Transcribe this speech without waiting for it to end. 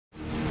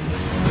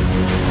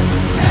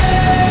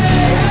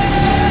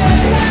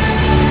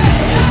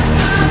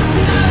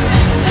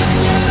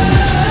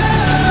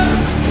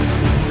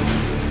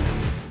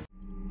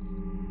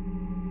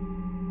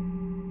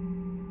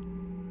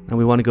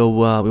want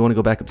to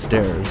go back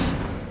upstairs.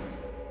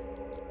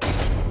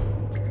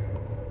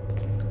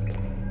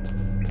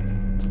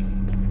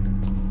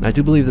 I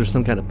do believe there's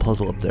some kind of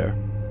puzzle up there.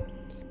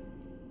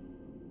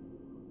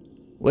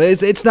 Well,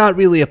 it's not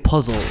really a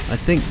puzzle. I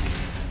think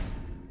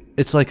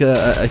it's like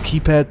a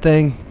keypad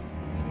thing.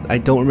 I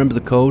don't remember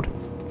the code.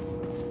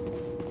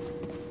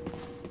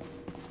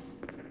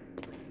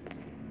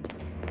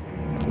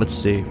 Let's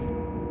see.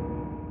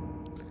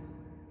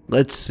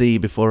 Let's see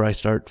before I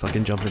start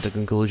fucking jumping to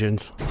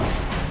conclusions.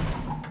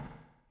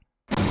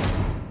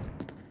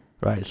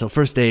 Right, so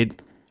first aid.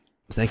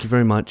 Thank you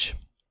very much.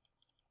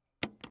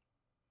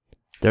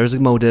 There's a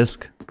Mo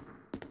disc.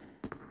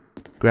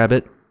 Grab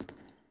it.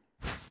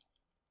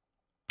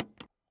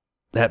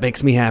 That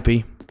makes me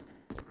happy.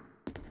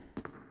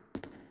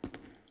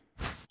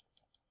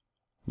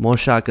 More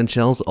shotgun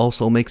shells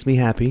also makes me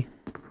happy.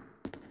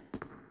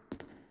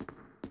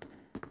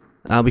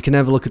 We can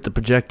have a look at the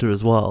projector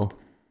as well.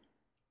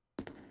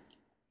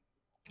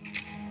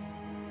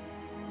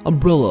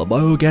 Umbrella,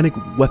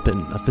 bioorganic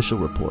weapon, official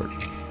report.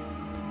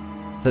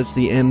 That's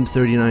the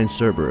M39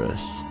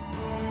 Cerberus.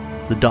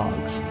 The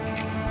dogs.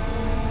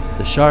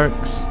 The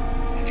sharks.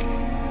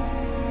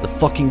 The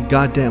fucking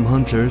goddamn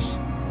hunters.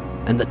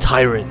 And the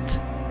tyrant.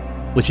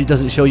 Which he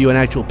doesn't show you an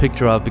actual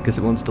picture of because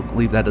it wants to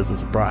leave that as a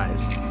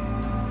surprise.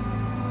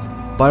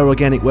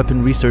 Bioorganic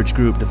Weapon Research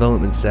Group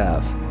Development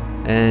Staff.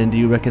 And do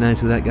you recognize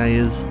who that guy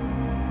is?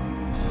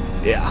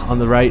 Yeah, on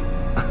the right.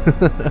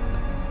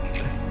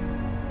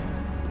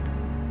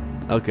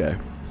 Okay.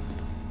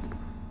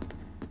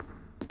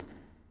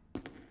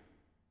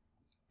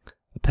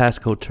 A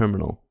passcode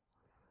terminal.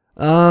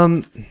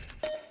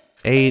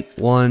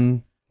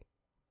 8719.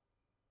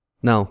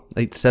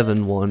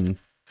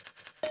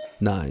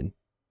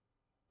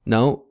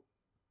 No.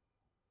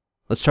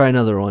 Let's try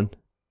another one.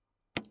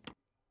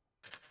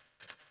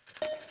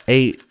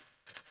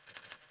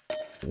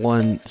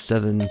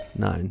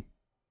 8179.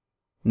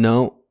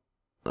 No.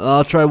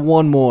 I'll try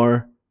one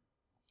more.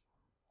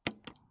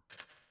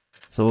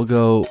 So we'll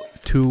go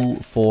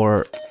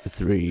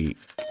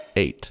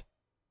 2438.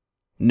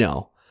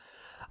 No.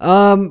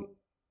 I'm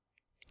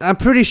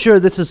pretty sure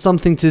this is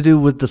something to do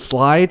with the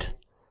slide.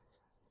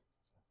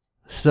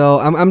 So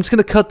I'm just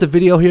gonna cut the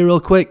video here real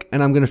quick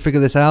and I'm gonna figure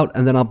this out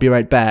and then I'll be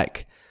right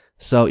back.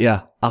 So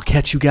yeah, I'll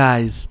catch you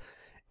guys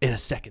in a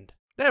second.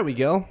 There we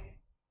go.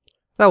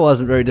 That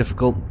wasn't very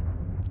difficult.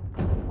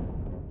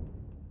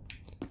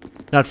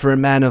 Not for a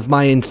man of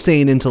my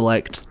insane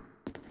intellect.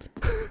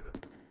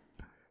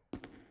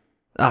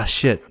 Ah,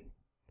 shit.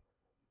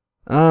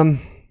 You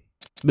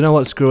know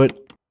what? Screw it.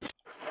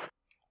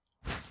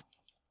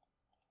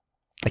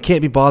 I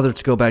can't be bothered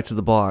to go back to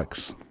the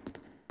box.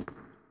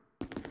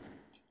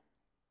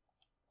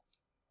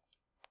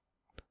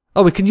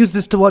 Oh, we can use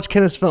this to watch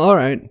Kenneth's film.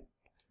 Alright.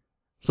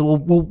 So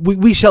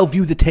we shall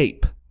view the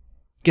tape.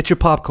 Get your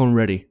popcorn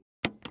ready.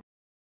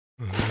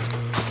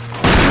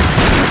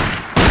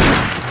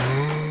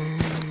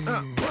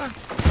 What?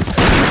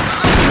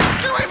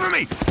 Get away from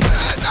me!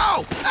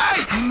 No!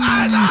 Hey!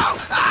 No!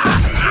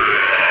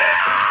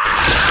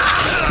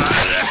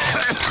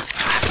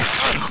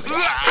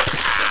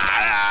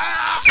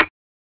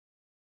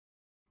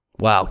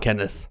 Wow,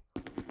 Kenneth.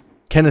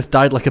 Kenneth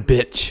died like a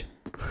bitch.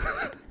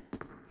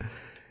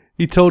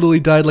 He totally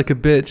died like a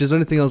bitch. Is there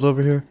anything else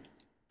over here?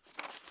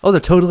 Oh,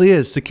 there totally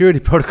is. Security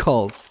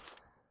protocols.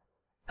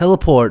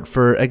 Heliport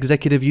for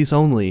executive use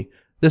only.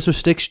 This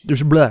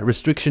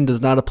restriction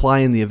does not apply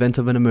in the event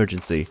of an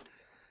emergency.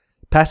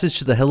 Passage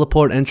to the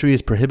heliport entry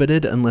is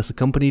prohibited unless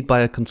accompanied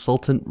by a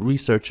consultant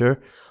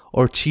researcher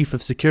or chief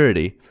of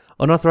security.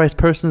 Unauthorized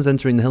persons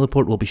entering the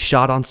heliport will be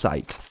shot on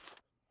sight.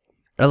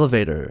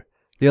 Elevator.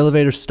 The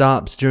elevator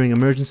stops during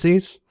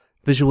emergencies.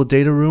 Visual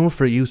data room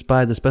for use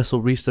by the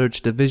Special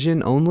Research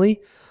Division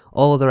only.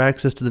 All other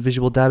access to the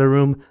visual data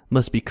room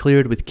must be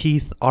cleared with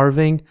Keith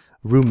Arving,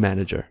 room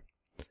manager.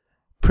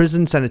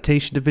 Prison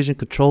Sanitation Division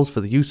controls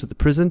for the use of the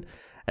prison.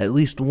 At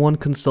least one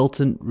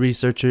consultant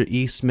researcher,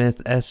 E.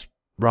 Smith, S.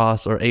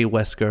 Ross, or A.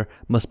 Wesker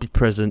must be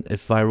present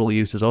if viral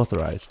use is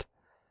authorized.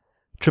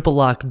 Triple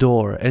lock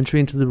door. Entry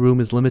into the room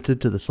is limited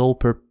to the sole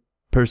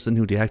person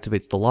who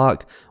deactivates the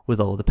lock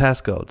with all of the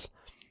passcodes.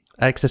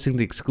 Accessing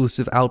the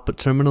exclusive output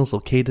terminals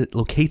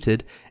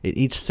located in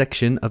each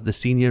section of the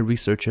senior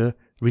researchers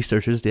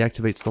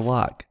deactivates the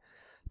lock.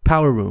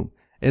 Power room.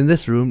 In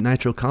this room,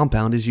 nitro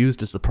compound is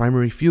used as the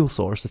primary fuel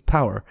source of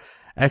power.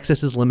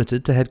 Access is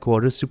limited to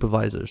headquarters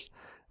supervisors.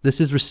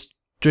 This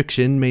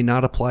restriction may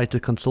not apply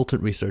to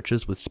consultant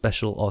researchers with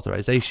special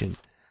authorization.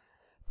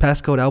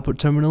 Passcode output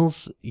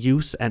terminals.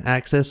 Use and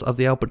access of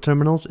the output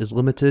terminals is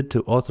limited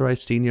to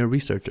authorized senior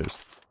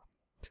researchers.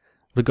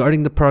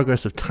 Regarding the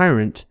progress of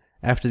Tyrant,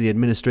 after the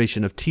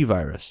administration of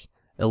T-Virus.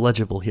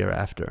 Illegible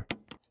hereafter.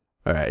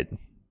 Alright.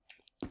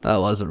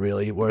 That wasn't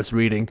really worth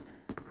reading.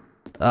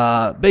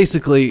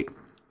 Basically,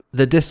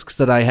 the discs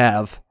that I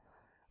have,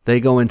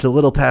 they go into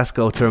little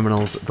passcode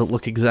terminals that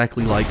look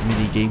exactly like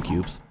mini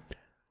Gamecubes.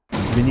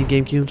 Mini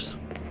Gamecubes?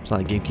 It's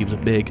not like Gamecubes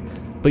are big,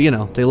 but you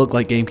know, they look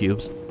like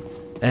Gamecubes.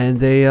 And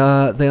they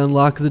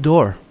unlock the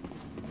door.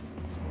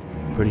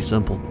 Pretty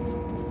simple.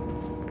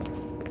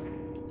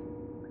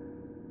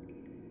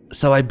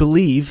 So I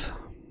believe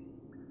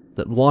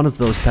that one of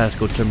those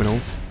passcode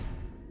terminals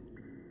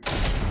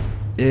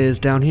is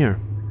down here.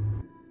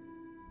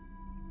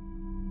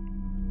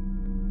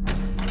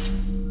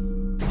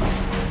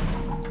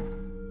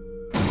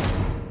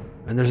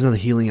 And there's another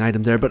healing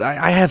item there, but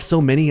I have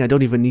so many, I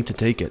don't even need to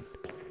take it.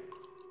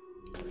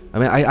 I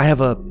mean, I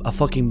have a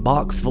fucking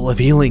box full of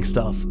healing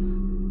stuff.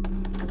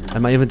 And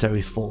my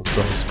inventory's full,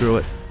 so screw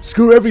it.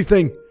 Screw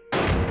everything!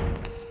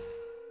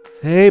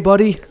 Hey,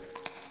 buddy.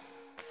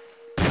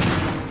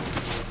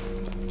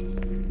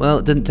 Well,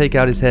 it didn't take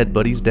out his head,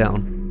 but he's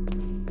down.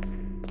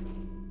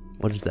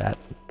 What is that?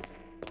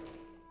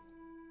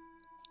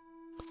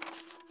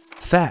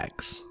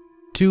 Facts.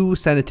 2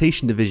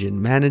 Sanitation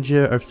Division,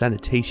 Manager of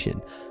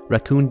Sanitation,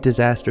 Raccoon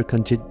Disaster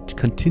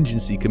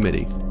Contingency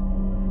Committee.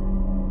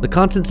 The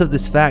contents of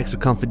this fax are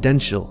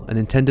confidential and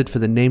intended for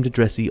the named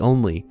addressee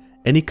only.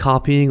 Any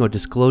copying or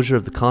disclosure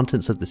of the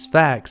contents of this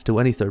fax to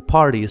any third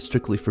party is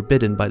strictly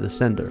forbidden by the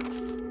sender.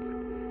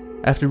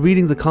 After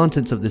reading the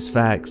contents of this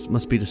fax,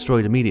 must be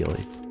destroyed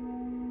immediately.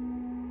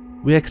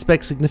 We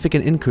expect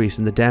significant increase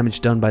in the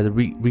damage done by the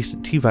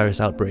recent T-virus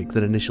outbreak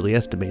than initially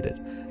estimated.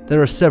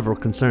 There are several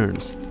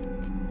concerns.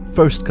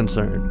 First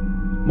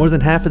concern. More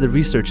than half of the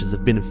researchers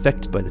have been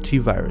infected by the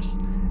T-virus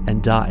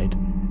and died.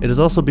 It has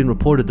also been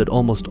reported that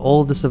almost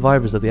all of the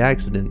survivors of the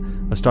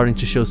accident are starting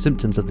to show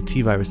symptoms of the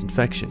T-virus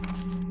infection.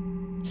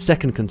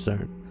 Second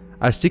concern.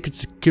 Our secret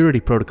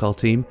security protocol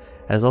team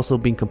has also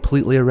been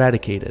completely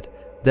eradicated.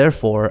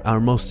 Therefore,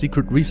 our most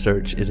secret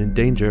research is in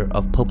danger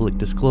of public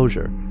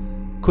disclosure.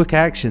 Quick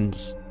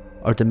actions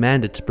are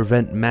demanded to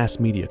prevent mass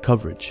media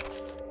coverage.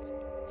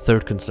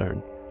 Third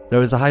concern.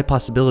 There is a high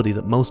possibility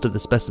that most of the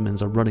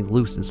specimens are running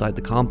loose inside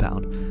the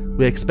compound.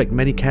 We expect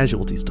many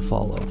casualties to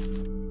follow.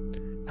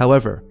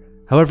 However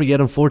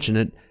yet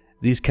unfortunate,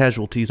 these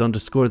casualties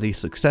underscore the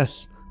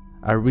success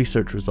of our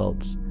research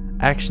results.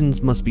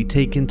 Actions must be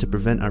taken to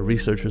prevent our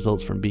research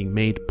results from being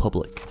made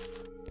public.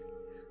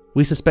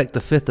 We suspect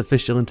the 5th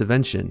official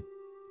intervention,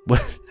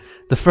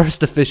 the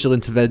first official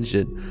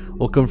intervention,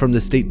 will come from the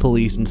state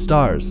police and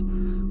S.T.A.R.S.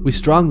 We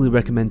strongly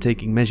recommend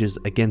taking measures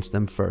against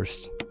them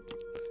first.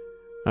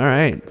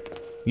 Alright.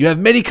 You have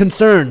many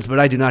concerns, but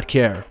I do not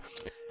care.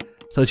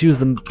 So let's use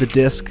the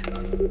disc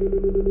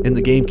in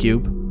the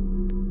Gamecube.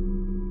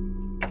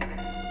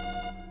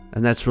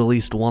 And that's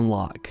released 1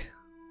 lock.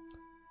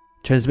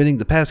 Transmitting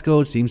the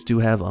passcode seems to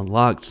have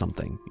unlocked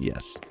something.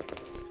 Yes.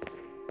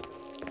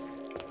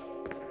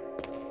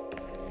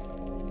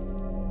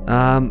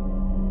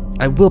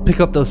 I will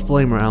pick up those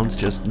flame rounds,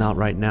 just not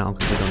right now,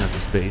 because I don't have the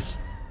space.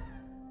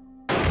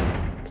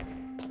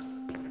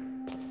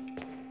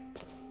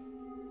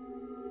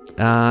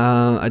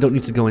 I don't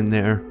need to go in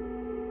there.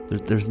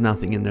 There's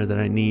nothing in there that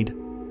I need.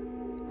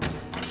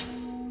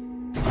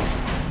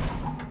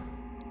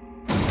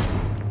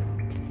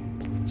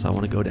 So I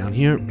want to go down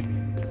here.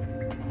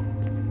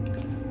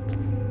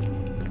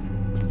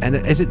 And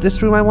is it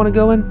this room I want to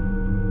go in?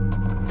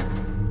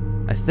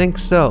 I think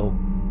so.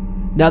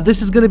 Now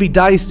this is going to be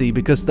dicey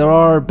because there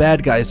are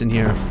bad guys in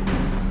here.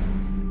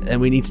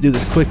 And we need to do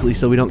this quickly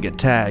so we don't get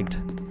tagged.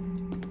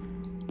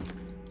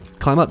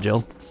 Climb up,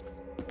 Jill.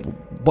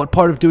 What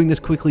part of doing this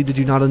quickly did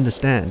you not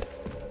understand?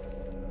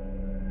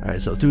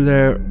 Alright, so through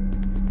there.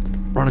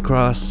 Run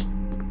across.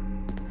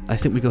 I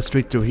think we go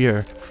straight through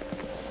here.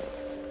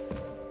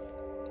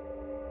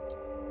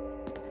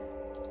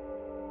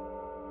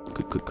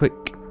 Quick.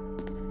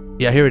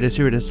 Yeah, here it is,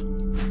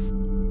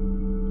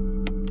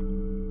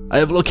 I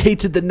have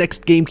located the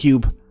next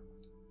Gamecube.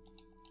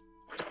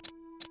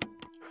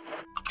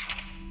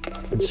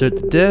 Insert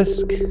the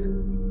disc.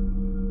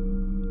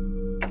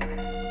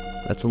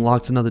 That's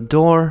unlocked another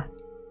door.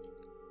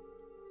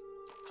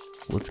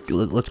 Let's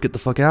get the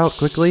fuck out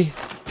quickly.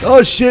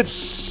 Oh shit!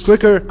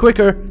 Quicker!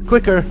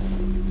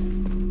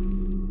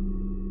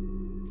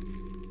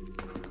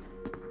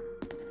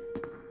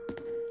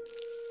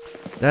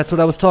 That's what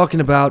I was talking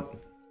about.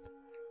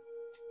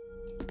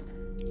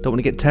 Don't want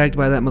to get tagged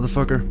by that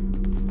motherfucker.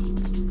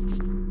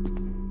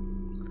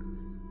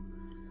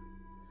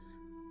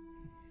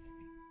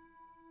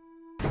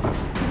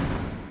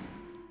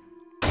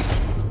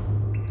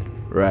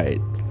 Right.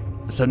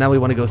 So now we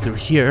want to go through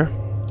here.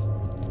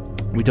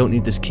 We don't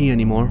need this key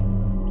anymore.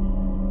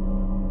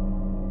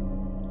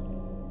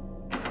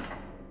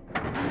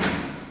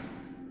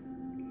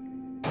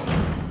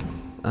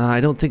 I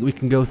don't think we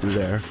can go through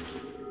there.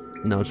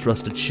 No, it's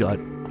rusted shut.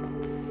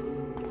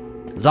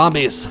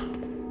 Zombies!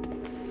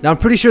 Now I'm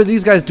pretty sure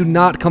these guys do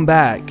not come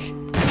back.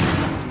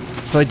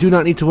 So I do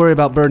not need to worry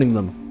about burning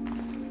them.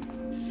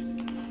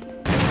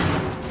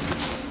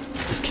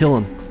 Just kill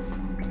them.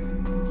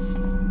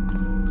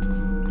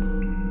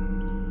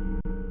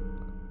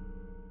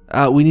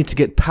 We need to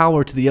get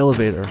power to the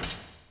elevator.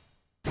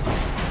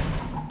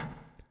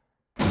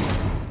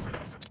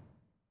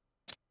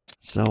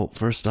 So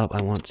first up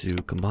I want to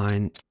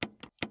combine,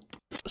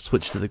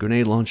 switch to the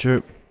grenade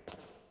launcher.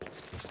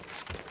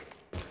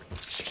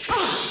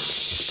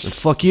 And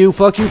fuck you.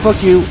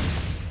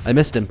 I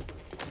missed him.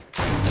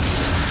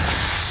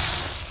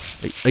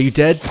 Are you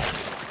dead?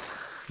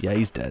 Yeah,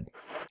 he's dead.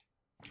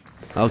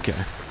 Okay.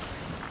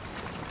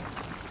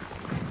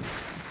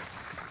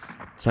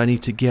 So I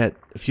need to get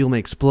fuel may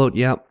explode.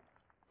 Yep.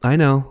 I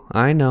know.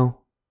 I know.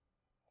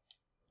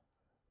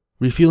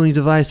 Refueling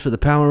device for the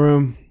power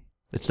room.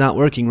 It's not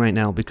working right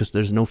now because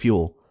there's no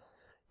fuel.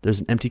 There's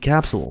an empty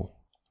capsule.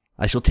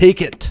 I shall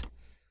take it.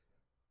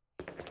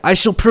 I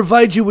shall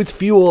provide you with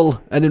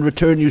fuel, and in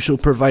return you shall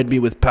provide me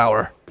with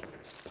power.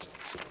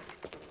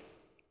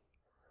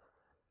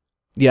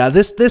 Yeah,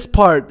 this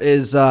part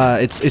is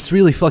it's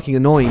really fucking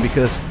annoying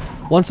because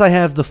once I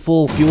have the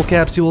full fuel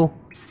capsule,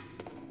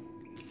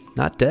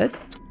 not dead.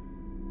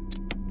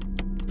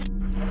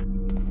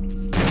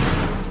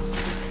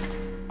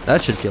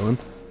 That should kill him.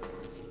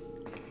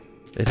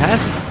 It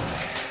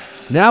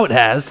hasn't. Now it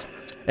has.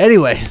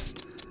 Anyways,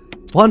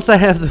 once I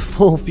have the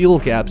full fuel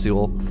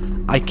capsule,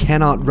 I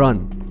cannot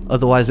run.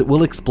 Otherwise it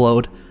will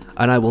explode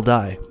and I will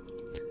die.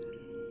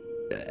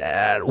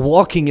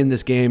 Walking in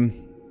this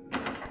game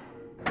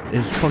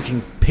is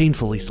fucking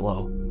painfully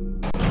slow.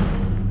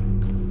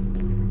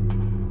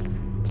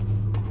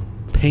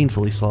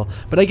 Painfully slow.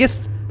 But I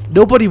guess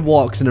nobody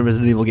walks in a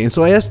Resident Evil game,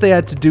 so I guess they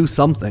had to do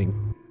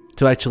something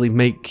to actually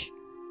make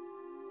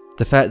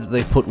the fact that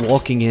they've put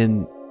walking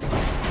in,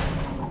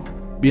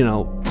 you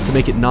know, to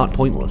make it not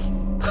pointless.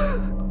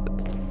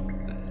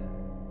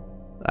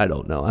 I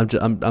don't know.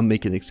 I'm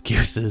making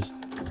excuses.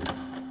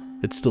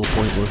 It's still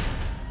pointless.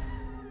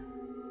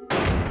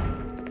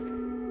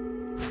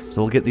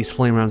 So we'll get these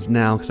flame rounds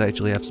now because I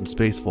actually have some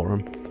space for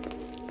them.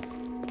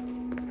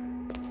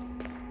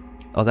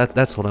 Oh,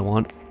 that's what I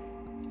want.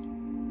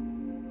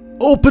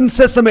 Open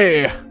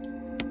sesame!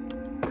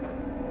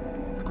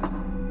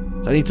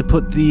 So I need to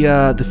put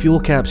the fuel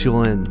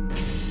capsule in.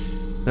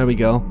 There we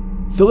go.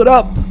 Fill it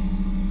up!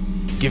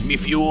 Give me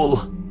fuel!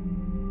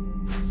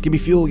 Give me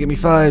fuel, give me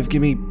 5,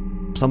 give me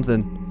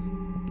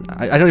something.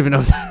 I don't even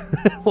know if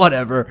that...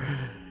 Whatever.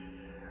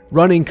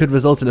 Running could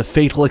result in a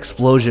fatal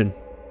explosion.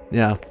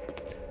 Yeah.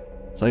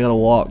 So I gotta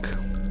walk.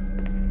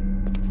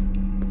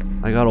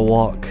 I gotta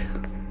walk.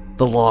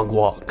 The long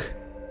walk.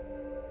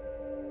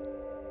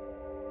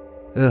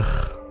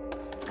 Ugh.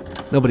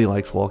 Nobody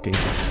likes walking.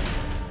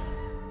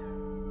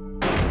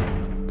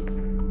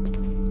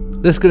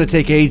 This is gonna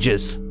take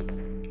ages.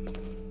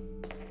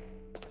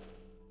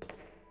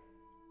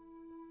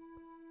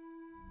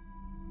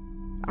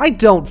 I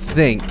don't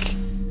think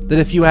that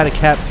if you had a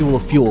capsule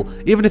of fuel,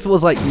 even if it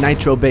was like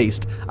nitro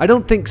based, I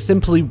don't think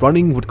simply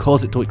running would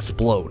cause it to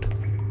explode.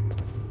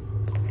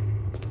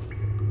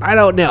 I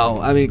don't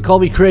know. I mean, call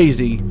me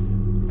crazy,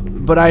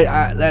 but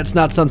I that's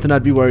not something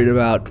I'd be worried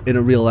about in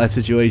a real life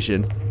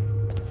situation.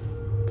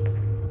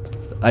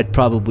 I'd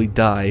probably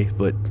die,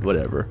 but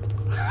whatever.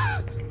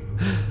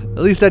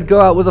 At least I'd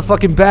go out with a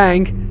fucking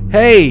bang.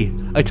 Hey,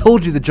 I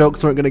told you the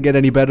jokes weren't gonna get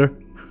any better.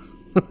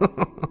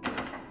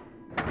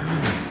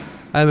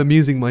 I'm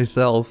amusing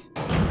myself.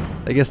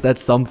 I guess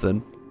that's something.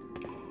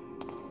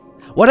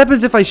 What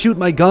happens if I shoot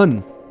my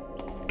gun?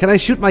 Can I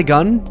shoot my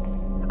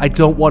gun? I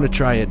don't want to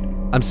try it.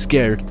 I'm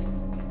scared.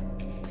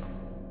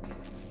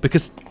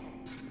 Because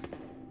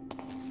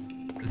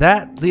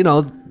that, you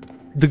know,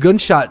 the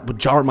gunshot would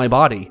jar my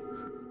body.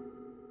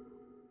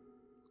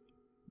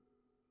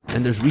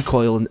 And there's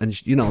recoil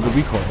and you know, the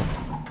recoil.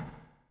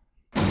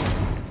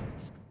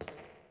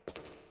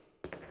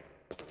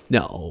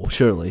 No,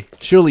 surely.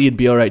 Surely you'd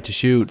be alright to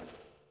shoot.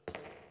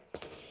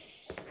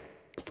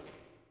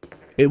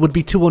 It would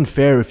be too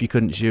unfair if you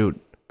couldn't shoot.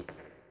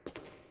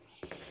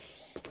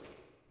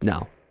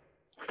 No.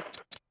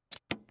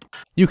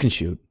 You can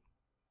shoot.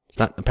 It's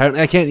not,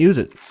 apparently I can't use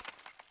it.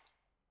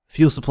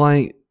 Fuel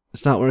supply,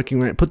 it's not working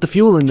right. Put the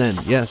fuel in then.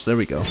 Yes, there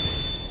we go.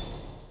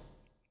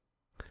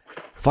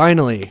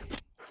 Finally.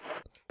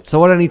 So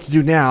what I need to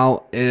do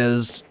now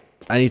is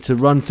I need to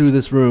run through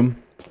this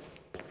room.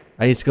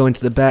 I need to go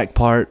into the back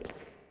part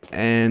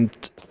and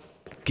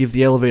give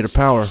the elevator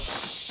power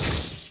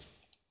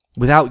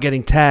without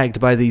getting tagged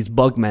by these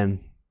bug men.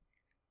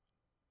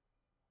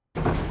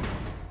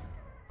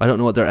 I don't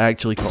know what they're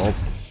actually called.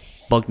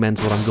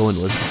 Bugmen's what I'm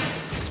going with.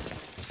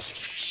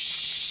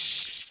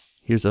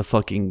 Here's a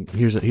fucking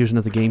here's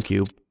another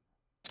Gamecube.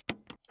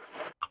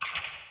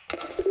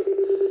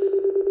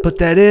 Put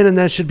that in and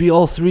that should be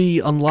all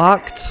 3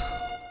 unlocked.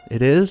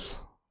 It is.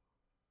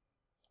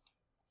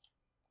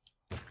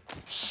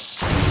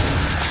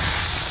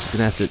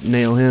 Gonna have to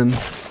nail him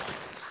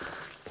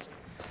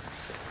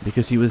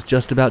because he was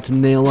just about to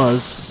nail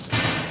us.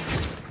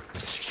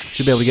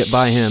 Should be able to get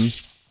by him.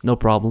 No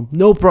problem.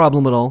 No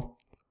problem at all.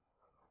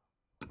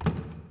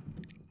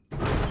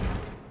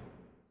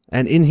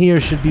 And in here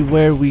should be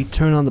where we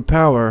turn on the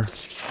power.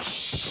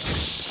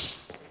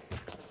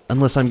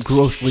 Unless I'm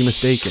grossly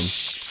mistaken.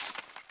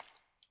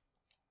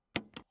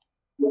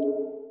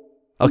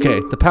 Okay,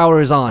 the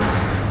power is on.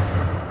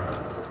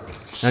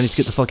 Now I need to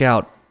get the fuck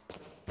out.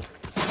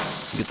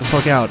 Get the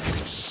fuck out.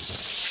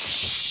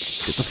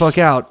 Get the fuck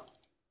out.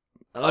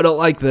 I don't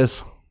like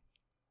this.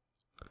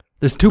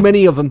 There's too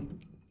many of them.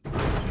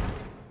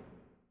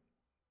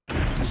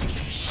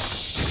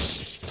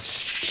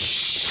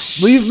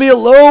 Leave me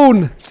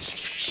alone!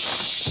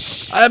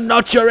 I am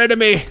not your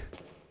enemy!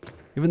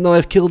 Even though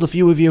I've killed a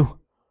few of you.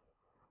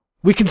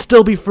 We can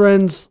still be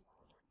friends.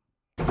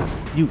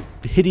 You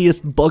hideous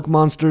bug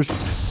monsters.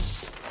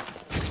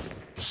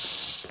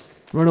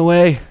 Run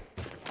away.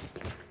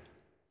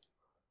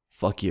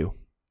 Fuck you.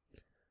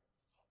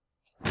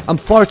 I'm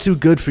far too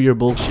good for your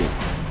bullshit.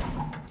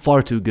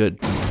 Far too good.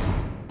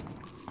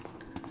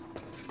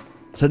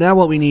 So now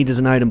what we need is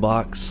an item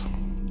box.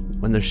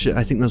 When there's shit,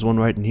 I think there's one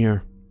right in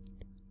here.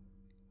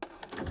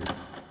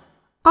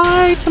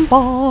 Item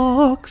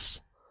box.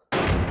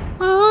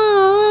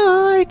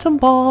 Item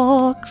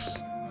box.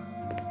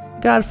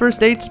 Got a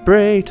first aid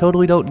spray.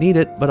 Totally don't need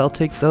it, but I'll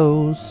take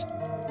those.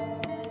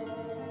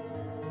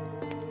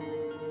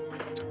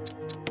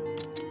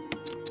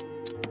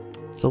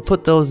 So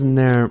put those in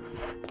there.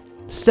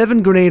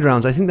 7 grenade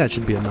rounds. I think that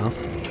should be enough.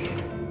 So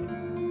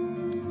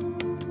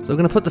I'm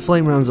gonna put the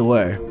flame rounds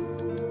away.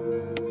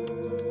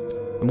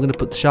 I'm gonna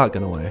put the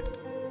shotgun away.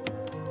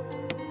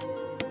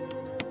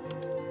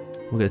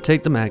 We're gonna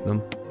take the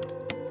Magnum.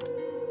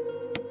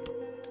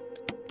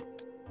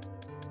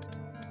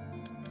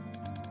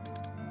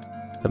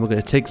 Then we're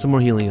gonna take some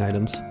more healing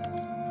items.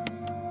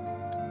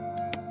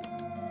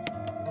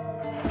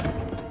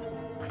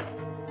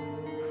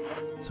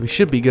 So we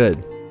should be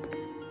good.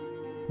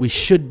 We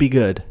should be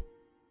good.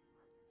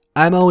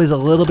 I'm always a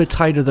little bit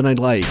tighter than I'd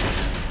like,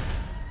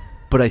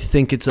 but I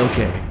think it's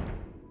okay.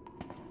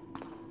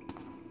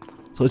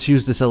 So let's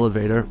use this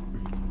elevator.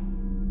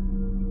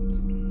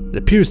 It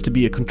appears to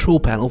be a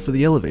control panel for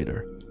the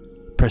elevator.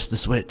 Press the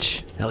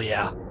switch. Hell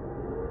yeah.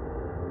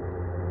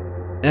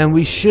 And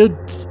we should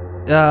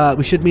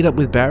meet up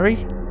with Barry.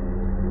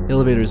 The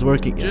elevator is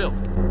working. Jill,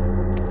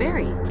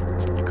 Barry,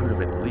 you could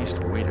have at least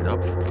waited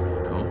up for me,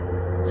 you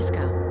know? let's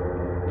go.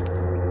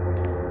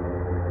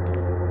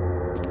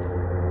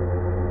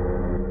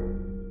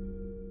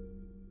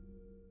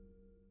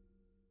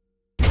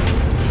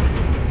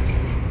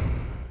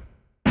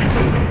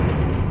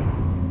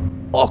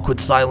 Awkward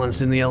silence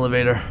in the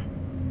elevator.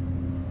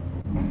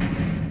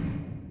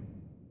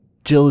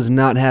 Jill is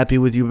not happy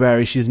with you,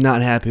 Barry. She's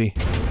not happy.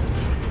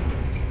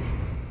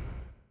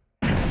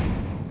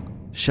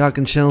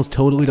 Shotgun shells,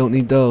 totally don't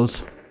need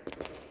those.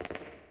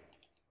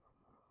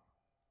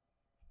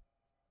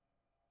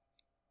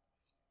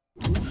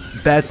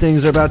 Bad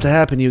things are about to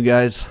happen, you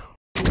guys.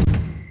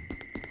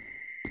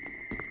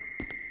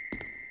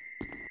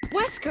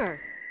 Wesker!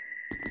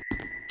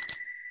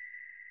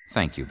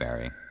 Thank you,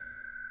 Barry.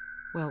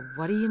 Well,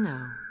 what do you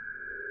know?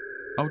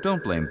 Oh,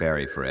 don't blame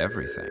Barry for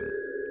everything.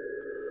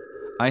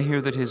 I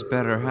hear that his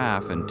better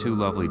half and 2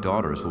 lovely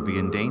daughters will be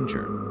in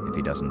danger if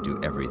he doesn't do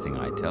everything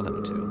I tell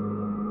him to.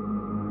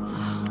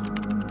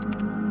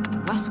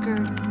 Wesker,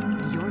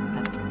 you're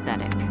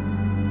pathetic.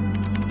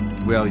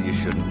 Well, you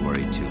shouldn't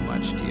worry too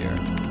much, dear.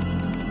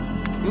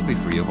 We'll be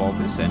free of all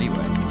this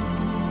anyway.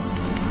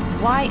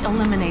 Why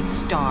eliminate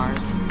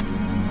stars?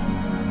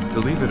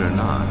 Believe it or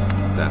not,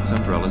 that's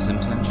Umbrella's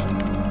intention.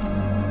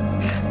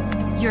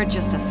 You're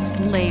just a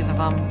slave of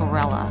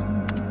Umbrella.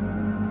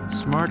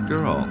 Smart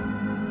girl,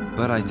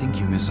 but I think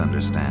you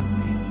misunderstand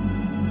me.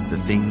 The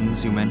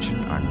things you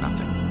mention are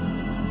nothing.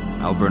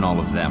 I'll burn all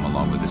of them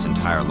along with this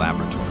entire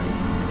laboratory.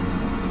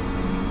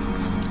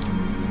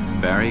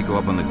 Barry, go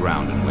up on the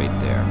ground and wait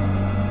there.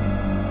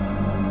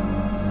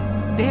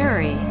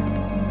 Barry.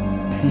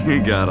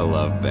 You gotta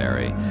love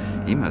Barry.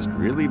 He must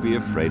really be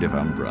afraid of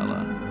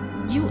Umbrella.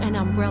 You and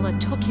Umbrella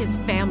took his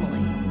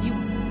family. You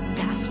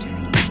bastard.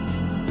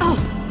 Oh!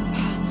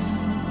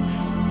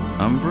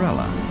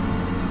 Umbrella?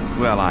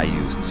 Well, I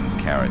used some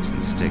carrots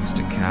and sticks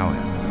to cow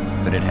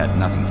him, but it had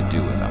nothing to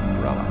do with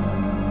Umbrella.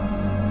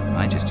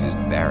 I just used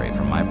Barry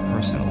for my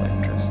personal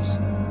interests.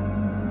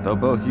 Though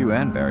both you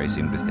and Barry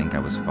seem to think I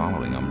was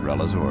following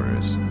Umbrella's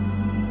orders.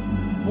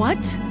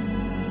 What?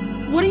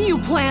 What are you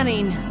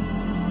planning?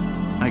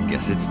 I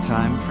guess it's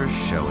time for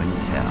show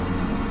and tell.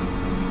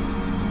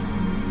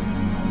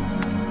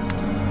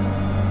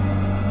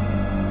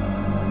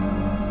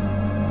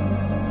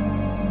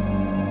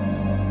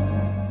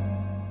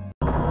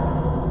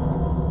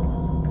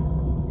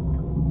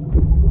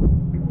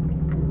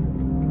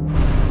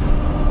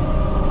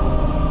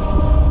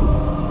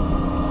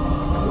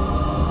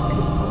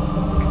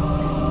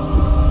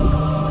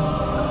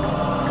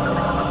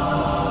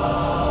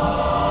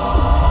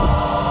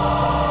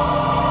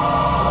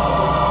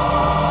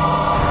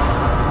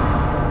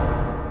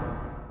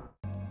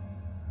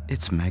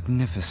 It's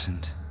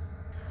magnificent.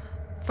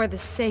 For the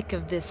sake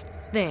of this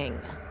thing.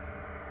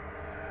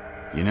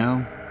 You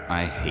know,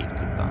 I hate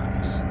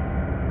goodbyes.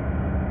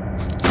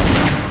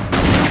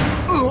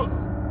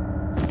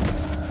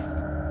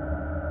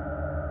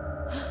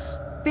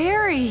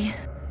 Barry!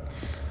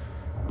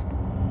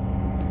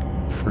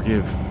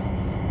 Forgive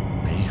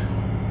me.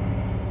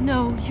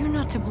 No, you're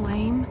not to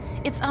blame.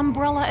 It's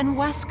Umbrella and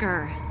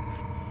Wesker.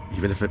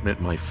 Even if it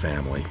meant my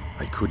family,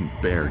 I couldn't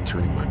bear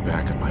turning my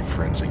back on my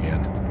friends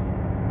again.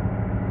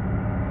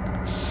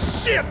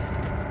 Shit!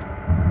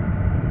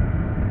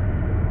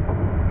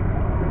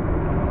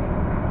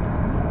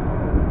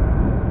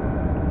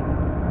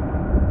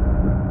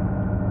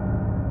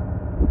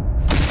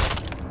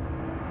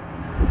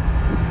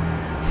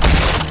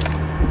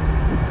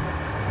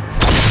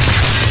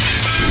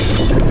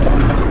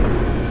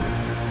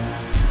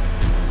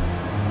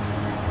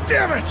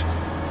 Damn it!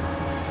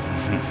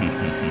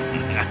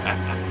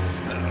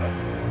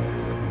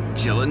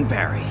 Jill and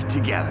Barry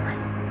together.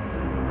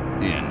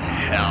 In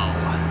hell.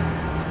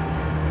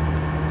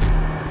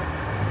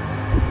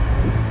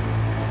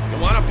 You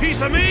want a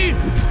piece of me?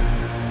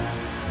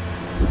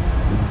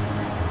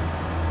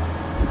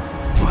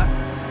 What?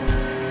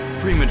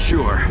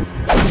 Premature.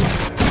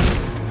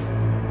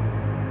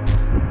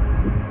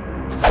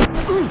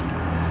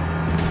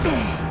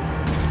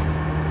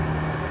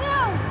 No,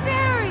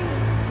 Barry!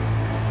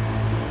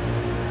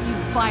 You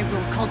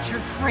viral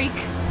cultured freak.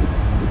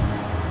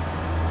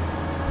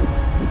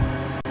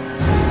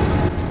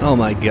 Oh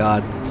my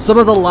god. Some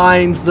of the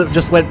lines that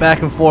just went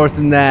back and forth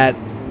in that.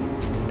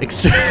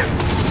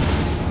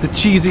 The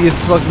cheesiest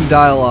fucking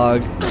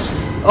dialogue.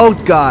 Oh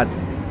god.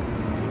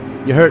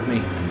 You hurt me.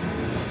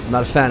 I'm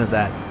not a fan of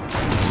that.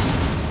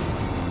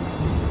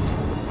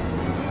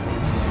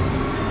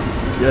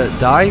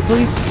 Die,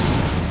 please?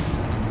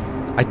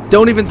 I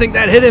don't even think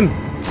that hit him.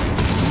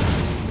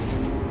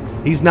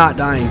 He's not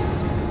dying.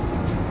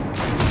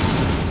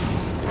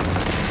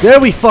 There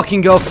we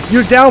fucking go.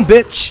 You're down,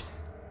 bitch.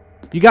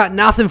 You got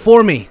nothing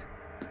for me.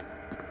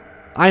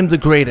 I'm the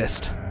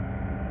greatest.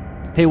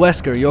 Hey,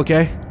 Wesker, you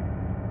okay?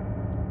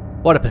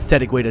 What a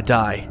pathetic way to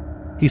die.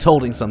 He's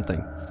holding something.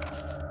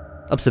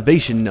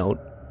 Observation note.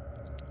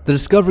 The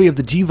discovery of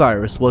the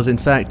G-Virus was in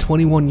fact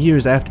 21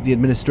 years after the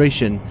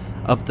administration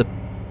of the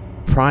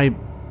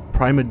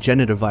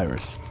primogenitor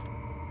virus.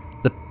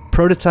 The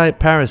prototype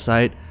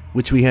parasite,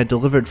 which we had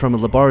delivered from a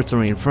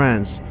laboratory in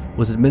France,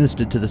 was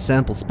administered to the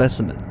sample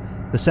specimen.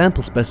 The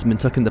sample specimen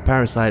took in the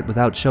parasite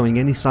without showing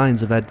any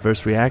signs of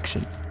adverse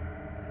reaction.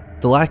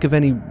 The lack of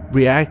any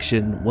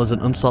reaction was an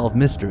unsolved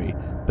mystery,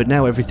 but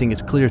now everything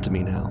is clear to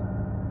me now.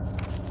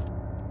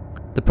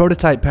 The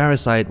prototype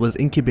parasite was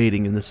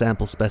incubating in the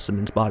sample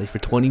specimen's body for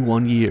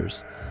 21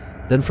 years.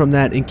 Then from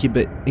that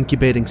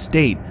incubating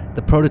state,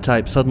 the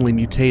prototype suddenly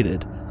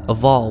mutated.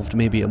 Evolved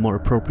may be a more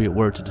appropriate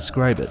word to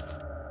describe it.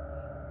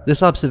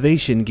 This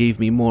observation gave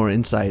me more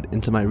insight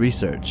into my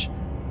research.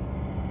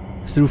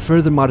 Through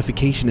further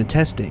modification and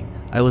testing,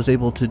 I was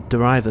able to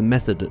derive a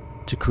method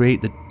to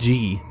create the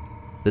G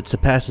that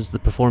surpasses the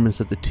performance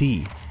of the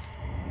T.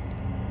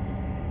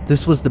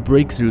 This was the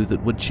breakthrough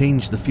that would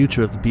change the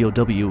future of the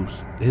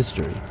BOW's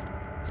history.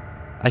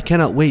 I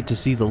cannot wait to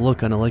see the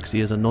look on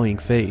Alexia's annoying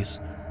face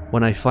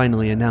when I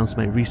finally announce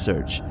my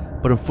research,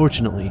 but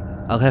unfortunately,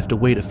 I'll have to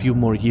wait a few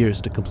more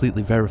years to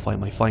completely verify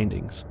my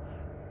findings.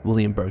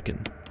 William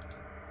Birkin.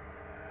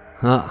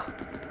 Huh.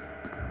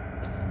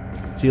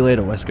 See you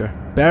later, Wesker.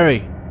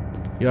 Barry!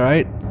 You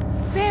alright?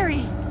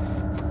 Barry!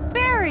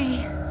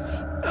 Barry!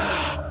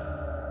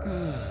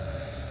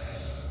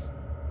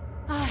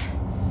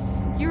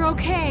 You're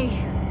okay.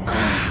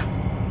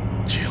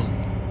 Jill,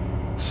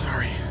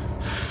 sorry.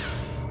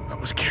 That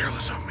was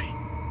careless of me.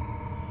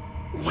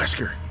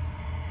 Wesker.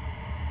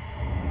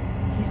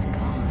 He's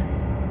gone.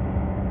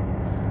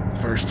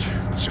 First,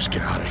 let's just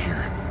get out of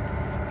here.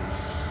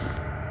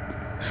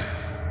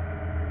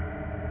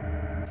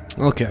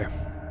 Okay.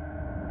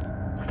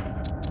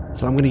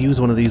 So I'm gonna use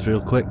one of these real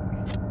quick.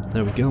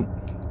 There we go.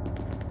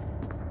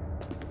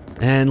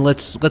 And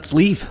let's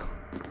leave.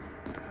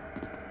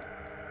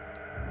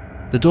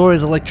 The door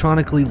is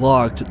electronically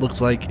locked. It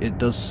looks like it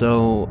does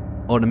so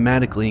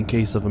automatically in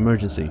case of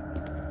emergency.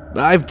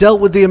 I've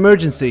dealt with the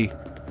emergency.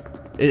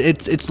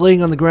 It's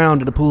laying on the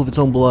ground in a pool of its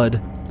own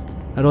blood.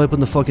 How do I open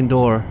the fucking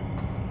door?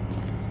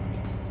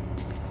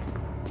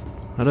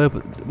 How do I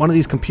open one of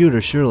these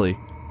computers? Surely,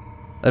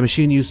 a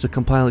machine used to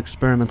compile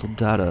experimental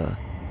data.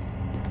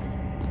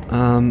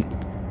 How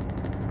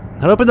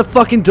do I open the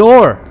fucking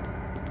door?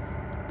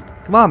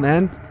 Come on,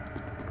 man.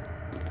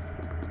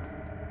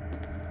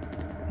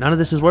 None of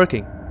this is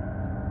working.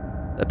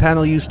 A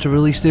panel used to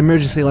release the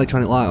emergency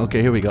electronic lock. Okay,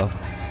 here we go.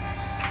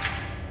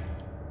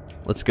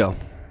 Let's go.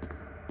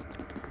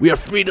 We are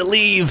free to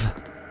leave.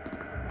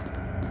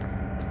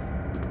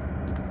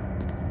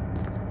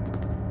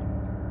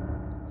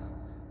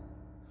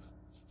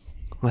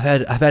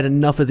 I've had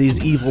enough of these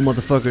evil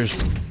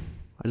motherfuckers.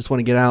 I just want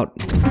to get out.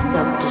 The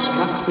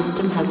self-destruct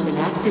system has been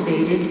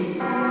activated.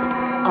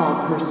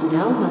 All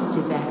personnel must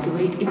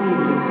evacuate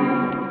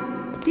immediately.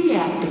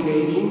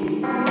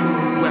 Deactivating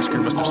and releasing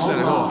Wesker must have all set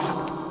it logs.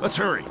 off. Let's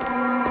hurry.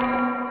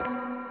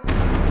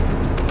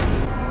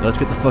 Let's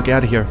get the fuck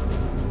out of here.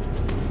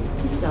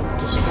 The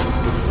self-destruct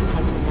system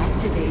has been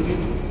activated.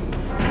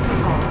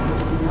 All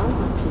personnel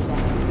must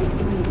evacuate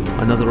immediately.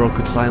 Another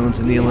awkward silence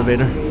in the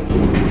elevator. Deactivating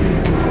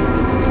and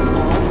releasing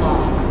all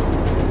logs.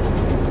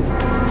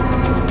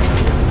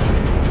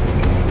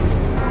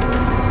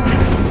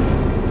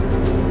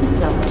 The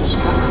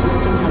self-destruct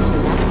system has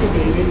been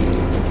activated.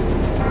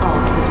 All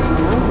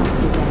personnel must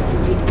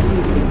evacuate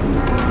immediately.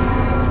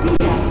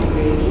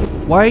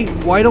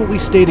 Deactivating. Why don't we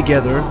stay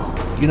together?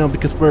 You know,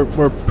 because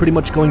we're pretty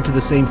much going to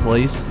the same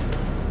place.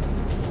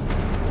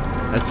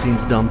 That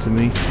seems dumb to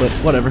me, but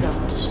whatever.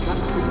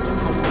 Self-destruct system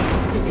has been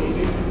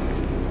activated.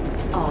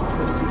 All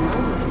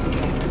personnel must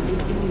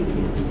evacuate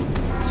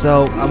immediately.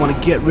 So I want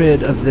to get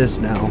rid of this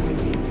now.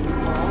 Releasing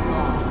all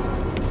logs.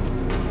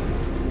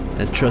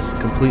 and trust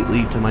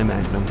completely to my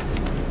Magnum.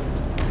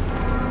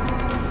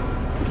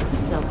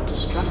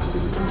 Self-destruct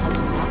system has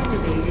been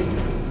activated.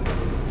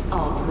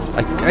 All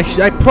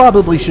personnel I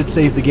probably should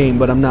save the game,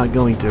 but I'm not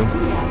going to.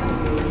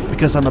 deactivated.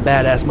 Because I'm a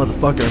badass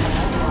motherfucker.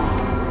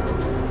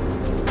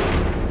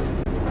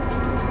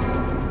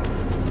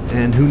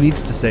 And who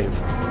needs to save?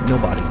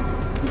 Nobody.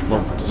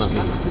 Well, not me.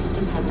 Self-destruct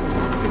system has been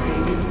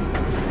activated.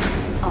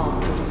 All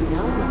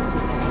personnel must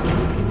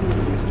evacuate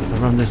immediately. If I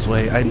run this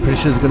way, I'm pretty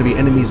sure there's going to be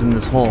enemies in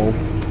this hall.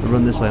 If I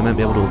run this way, I might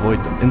be able to avoid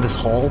them. In this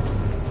hall?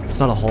 It's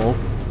not a hall.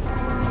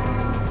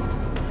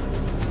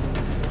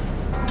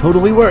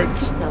 Totally worked.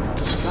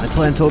 Self-destruct My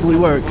plan totally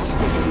worked.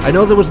 I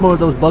know there was more of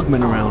those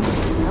bugmen around.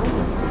 personnel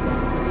must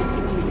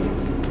evacuate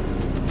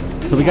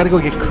immediately. So we gotta go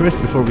get Chris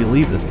before we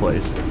leave this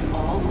place.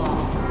 All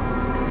logs.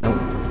 Oh.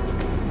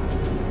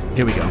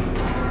 Here we go.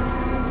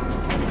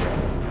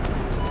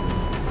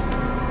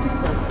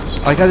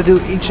 Self-destruct. I gotta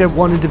do each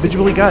one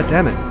individually? God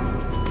damn it.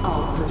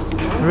 All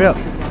personnel Hurry up.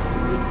 must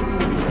evacuate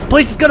immediately. This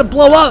place is gonna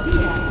blow up!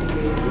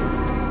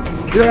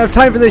 Deactivated. We don't have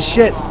time for this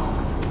shit.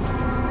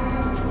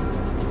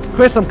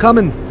 Chris, I'm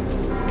coming.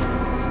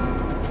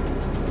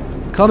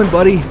 Coming,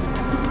 buddy. The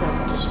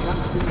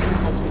self-destruct system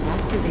has been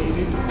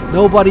activated.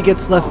 Nobody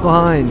gets left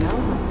behind.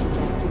 Personnel must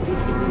evacuate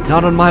immediately.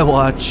 Not on my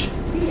watch.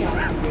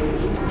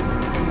 Deactivating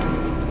and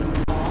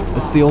releasing all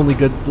That's the only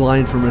good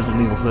line from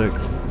Resident Evil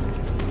 6.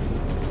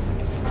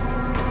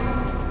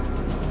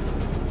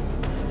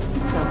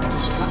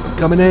 self-destruct system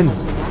Coming in. has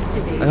been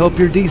activated. I hope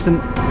you're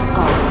decent. All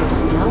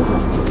personnel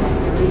must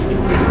evacuate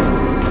immediately.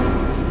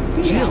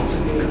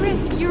 Deactivating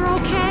Chris, you're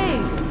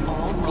okay.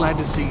 all Glad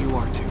to see you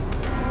are too.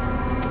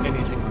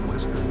 Anything on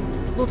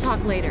Wesker? We'll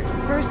talk later.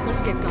 First,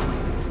 let's get going.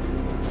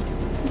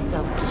 The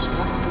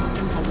self-destruct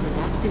system has been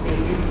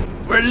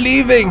activated. We're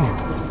leaving!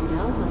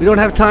 Personnel must We don't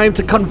have time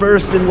to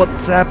converse in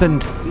what's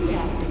happened.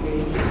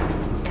 deactivating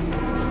and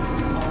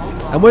releasing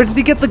all And where does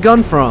he get the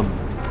gun from?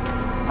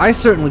 I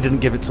certainly didn't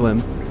give it to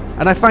him.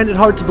 And I find it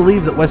hard to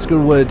believe that Wesker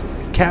would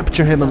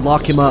capture him and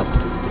lock him up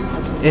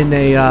in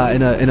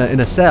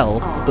a cell,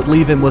 but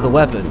leave him with a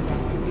weapon.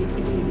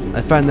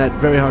 I find that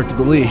very hard to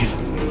believe.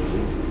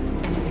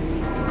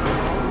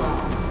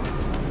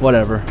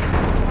 Whatever.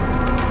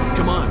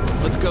 Come on,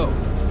 let's go.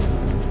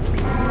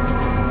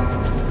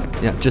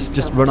 Yeah,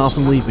 just run off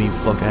and leave me, you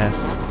fuck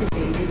ass.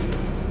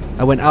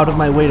 I went out of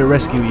my way to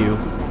rescue you,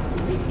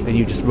 and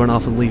you just run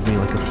off and leave me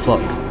like a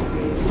fuck.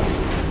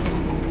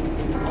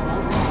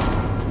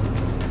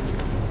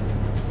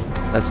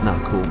 That's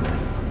not cool, man.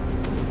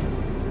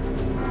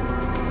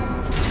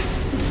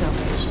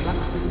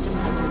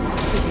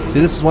 See,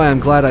 this is why I'm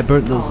glad I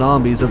burnt those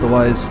zombies,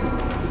 otherwise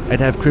I'd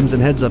have Crimson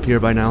Heads up here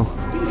by now.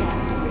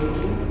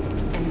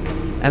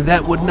 And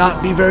that would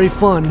not be very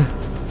fun.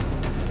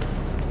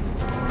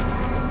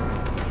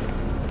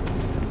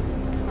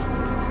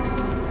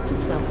 The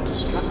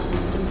self-destruct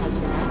system has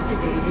been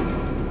activated.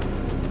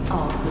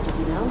 All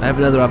personnel I have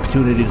another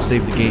opportunity to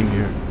save the game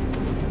here.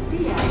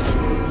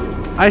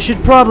 deactivating. I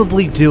should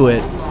probably do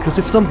it, because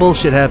if some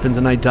bullshit happens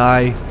and I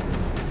die,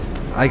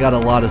 I got a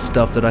lot of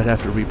stuff that I'd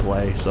have to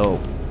replay,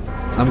 so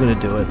I'm gonna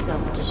do it.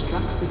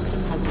 Self-destruct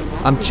system has been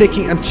activated. I'm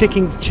chickening,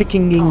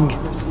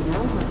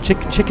 Personnel must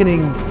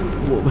chickening,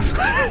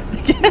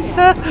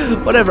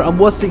 whatever, I'm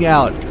wussing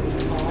out.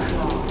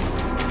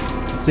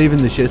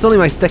 Saving the shit. It's only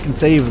my second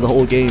save of the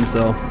whole game,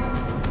 so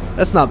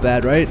that's not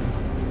bad, right? The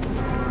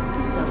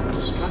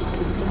self-destruct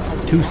system has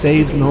been 2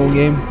 saves in the whole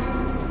game.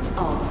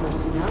 All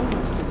personnel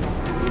must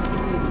evacuate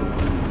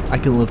immediately. I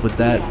can live with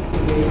that.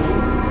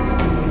 Deactivating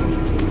and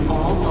releasing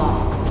all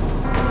logs.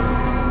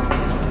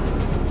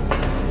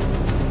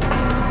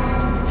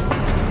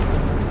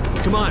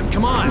 Come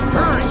on,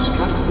 hurry!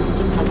 Self-destruct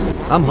system has been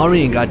I'm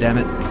hurrying,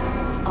 goddammit.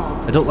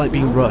 All I don't like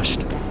being personnel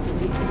rushed. must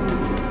evacuate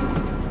immediately.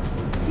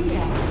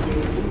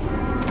 Deactivating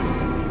and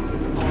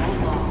releasing all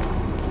logs.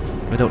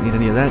 I don't need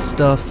any of that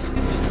stuff.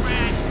 This is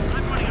Brad.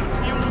 I'm running out of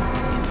fuel.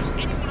 If there's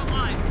anyone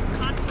alive,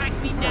 contact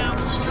me now.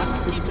 Just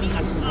give me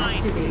a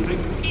sign. I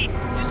repeat,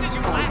 this is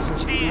your last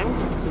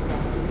chance.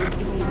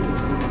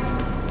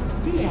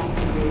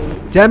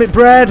 Damn it,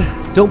 Brad!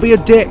 Don't be a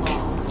dick.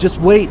 Just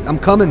wait, I'm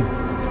coming.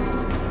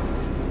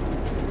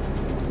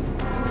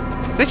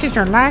 This is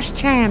your last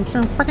chance,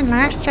 your fucking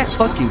last chance.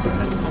 Fuck you,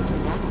 Brad.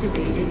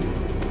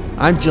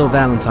 I'm Jill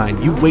Valentine.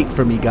 You wait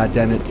for me,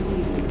 goddammit.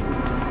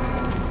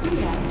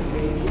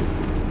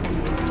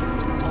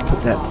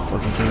 Put that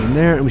fucking thing in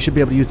there, and we should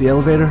be able to use the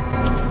elevator.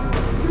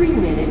 3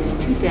 minutes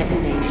to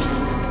detonation.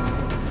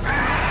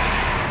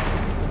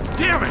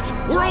 Damn it!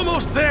 We're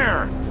almost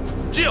there!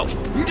 Jill,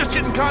 you just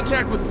get in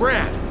contact with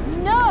Brad.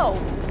 No!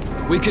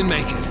 We can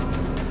make it.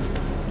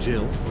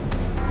 Jill,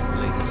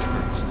 ladies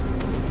first.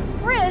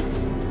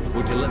 Chris!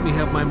 Would you let me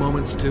have my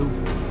moments too?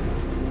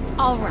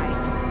 All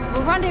right.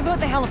 We'll rendezvous at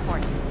the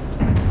heliport.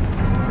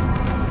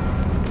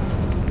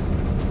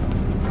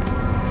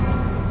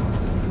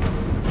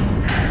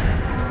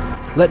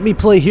 Let me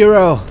play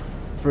hero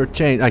for a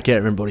change. I can't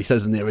remember what he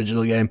says in the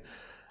original game.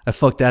 I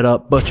fucked that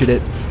up, butchered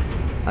it.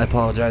 I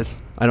apologize.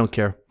 I don't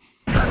care.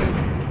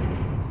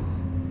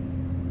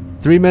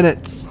 3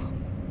 minutes.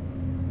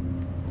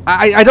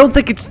 I don't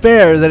think it's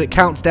fair that it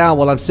counts down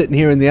while I'm sitting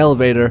here in the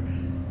elevator,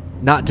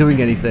 not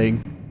doing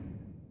anything.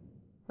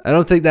 I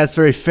don't think that's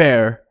very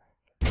fair.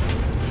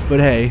 But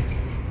hey.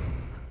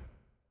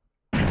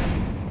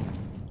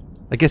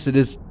 I guess it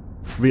is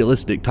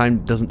realistic.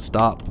 Time doesn't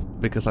stop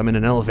because I'm in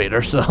an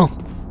elevator, so...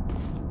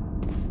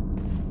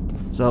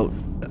 So,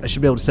 I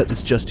should be able to set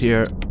this just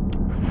here.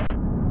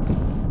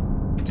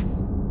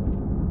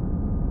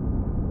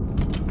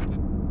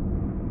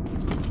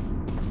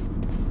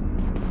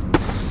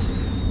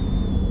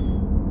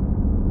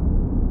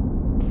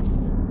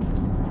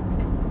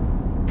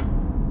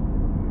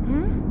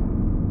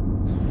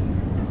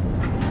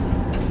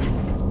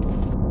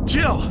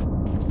 Jill!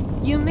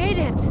 You made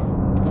it!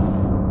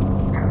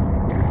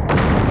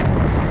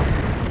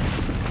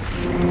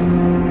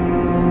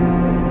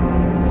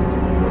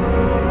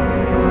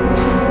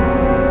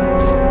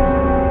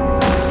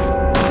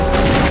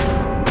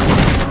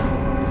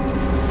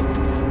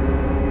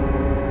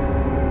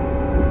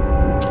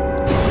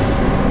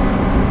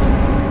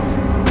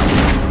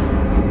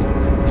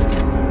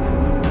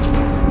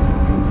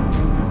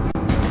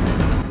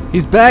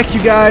 He's back,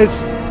 you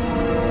guys!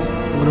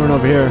 I'm gonna run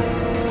over here.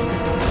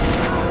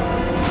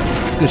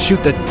 I'm gonna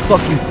shoot the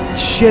fucking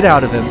shit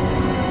out of him.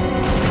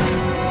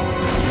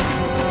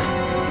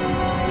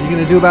 What are you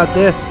gonna do about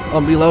this? Oh,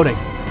 I'm reloading.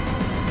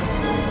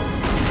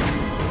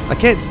 I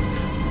can't...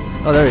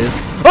 Oh, there he is.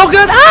 Oh,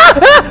 good!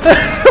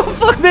 Ah! Oh,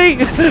 fuck me!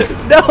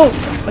 No!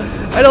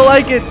 I don't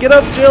like it. Get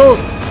up, Jill!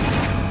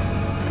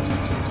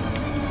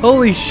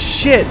 Holy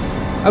shit!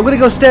 I'm gonna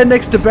go stand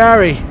next to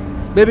Barry.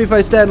 Maybe if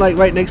I stand like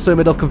right next to him,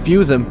 it'll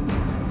confuse him.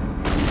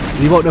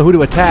 He won't know who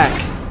to attack.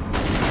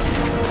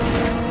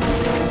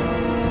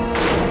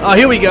 Oh,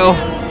 here we go.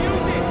 Use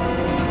it!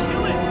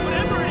 Kill it,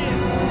 whatever it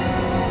is!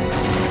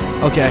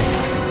 Okay,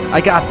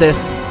 I got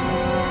this.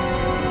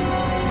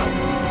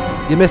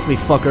 You missed me,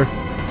 fucker.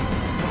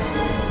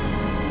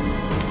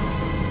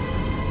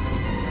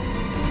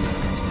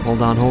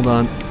 Hold on, hold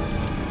on.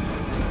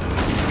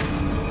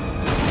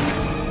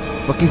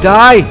 Fucking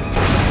die!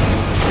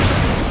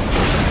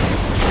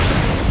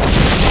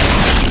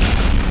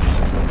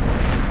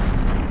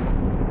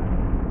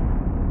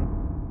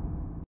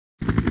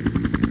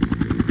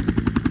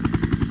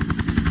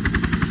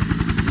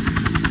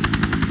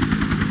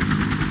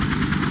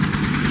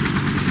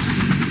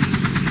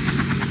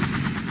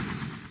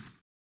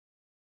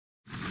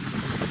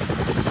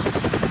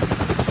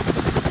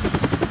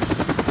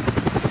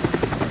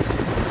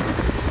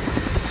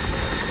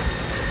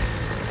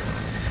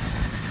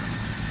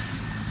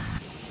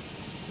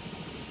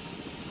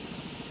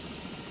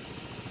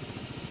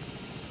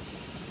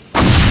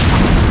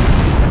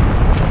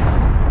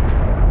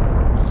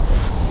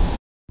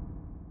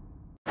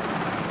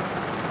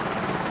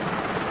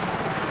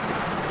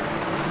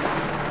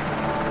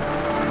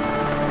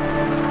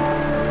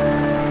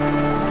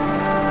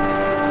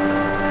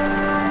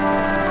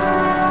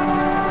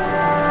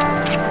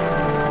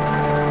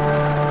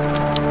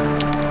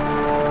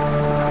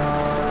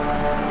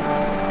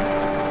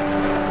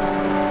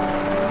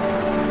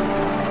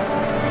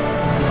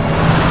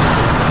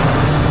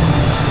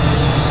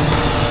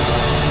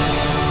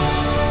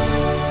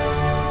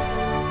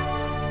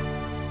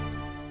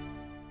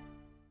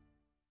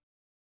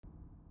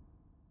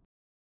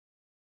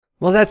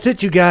 Well, that's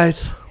it, you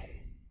guys.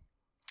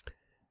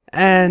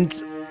 And,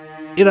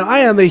 you know, I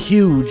am a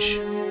huge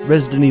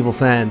Resident Evil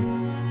fan.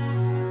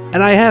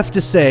 And I have to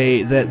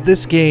say that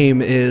this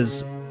game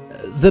is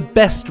the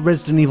best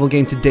Resident Evil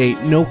game to date,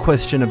 no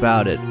question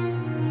about it.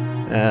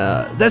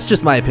 That's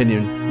just my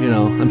opinion, you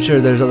know. I'm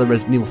sure there's other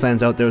Resident Evil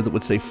fans out there that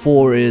would say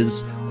 4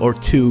 is, or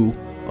 2,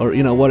 or,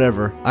 you know,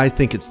 whatever. I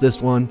think it's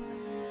this one.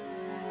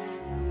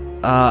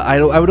 I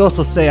would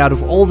also say out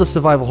of all the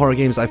survival horror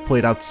games I've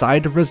played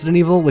outside of Resident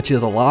Evil, which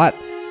is a lot,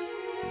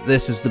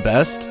 this is the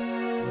best.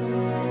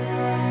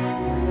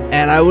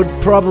 And I would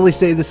probably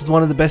say this is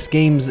one of the best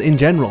games in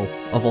general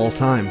of all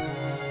time.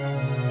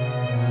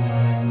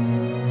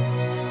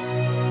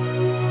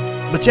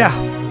 But yeah,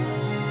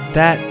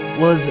 that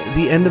was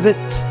the end of it.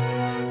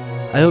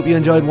 I hope you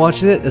enjoyed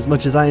watching it as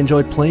much as I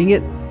enjoyed playing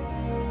it.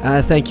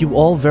 Thank you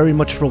all very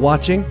much for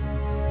watching,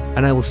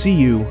 and I will see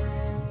you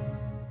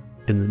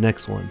in the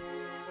next one.